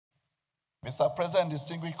Mr. President,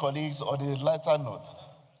 distinguished colleagues, on a lighter note,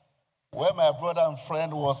 when my brother and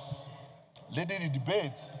friend was leading the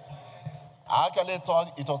debate, I actually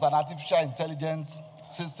thought it was an artificial intelligence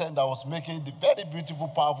system that was making the very beautiful,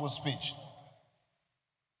 powerful speech.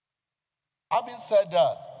 Having said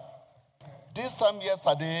that, this time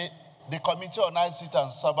yesterday, the Committee on ICT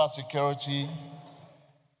and Cybersecurity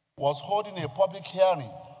was holding a public hearing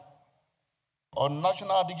on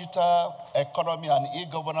National Digital Economy and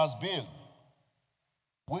E-Governance Bill,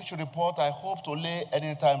 which report I hope to lay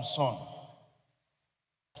anytime soon.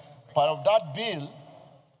 Part of that bill,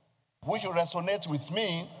 which resonates with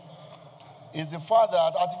me, is the fact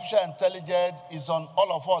that artificial intelligence is on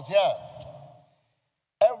all of us here.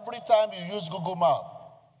 Every time you use Google Maps,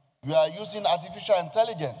 you are using artificial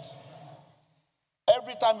intelligence.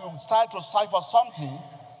 Every time you start to search for something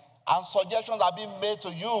and suggestions are being made to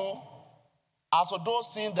you as to those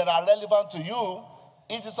things that are relevant to you,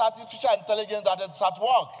 it is artificial intelligence that is at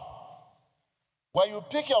work. When you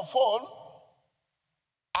pick your phone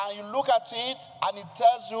and you look at it and it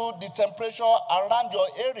tells you the temperature around your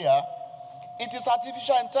area, it is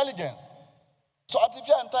artificial intelligence. So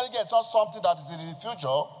artificial intelligence is not something that is in the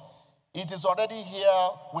future. It is already here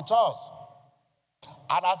with us.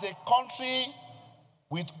 And as a country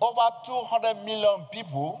with over 200 million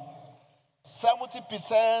people,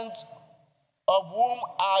 70% of whom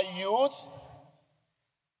are youth,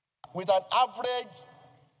 with an average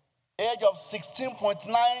age of 16.9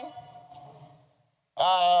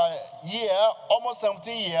 year, almost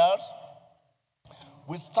 17 years,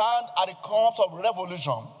 we stand at the cusp of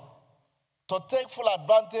revolution to take full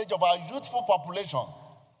advantage of our youthful population.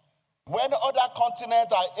 When other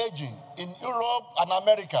continents are aging, in Europe and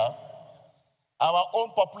America, our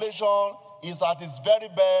own population is at its very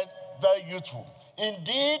best, very youthful.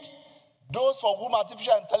 Indeed, those for whom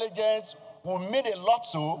artificial intelligence will mean a lot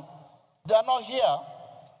to, they are not here.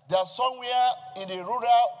 They are somewhere in the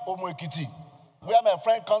rural Omuo-Ekiti, where my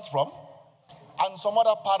friend comes from, and some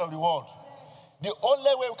other part of the world. The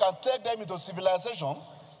only way we can take them into civilization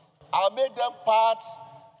and make them part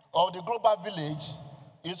of the global village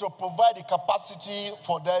is to provide the capacity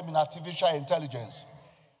for them in artificial intelligence.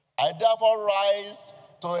 I therefore rise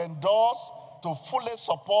to endorse, to fully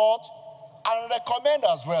support, and recommend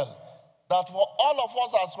as well that for all of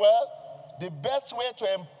us as well, the best way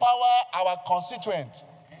to empower our constituents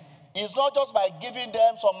is not just by giving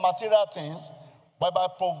them some material things, but by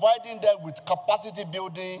providing them with capacity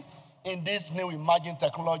building in this new emerging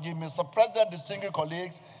technology. Mr. President, distinguished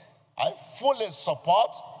colleagues, I fully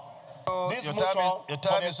support this motion. Your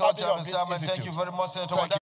time is up, Mr. Chairman. Thank Thank you very much, Senator.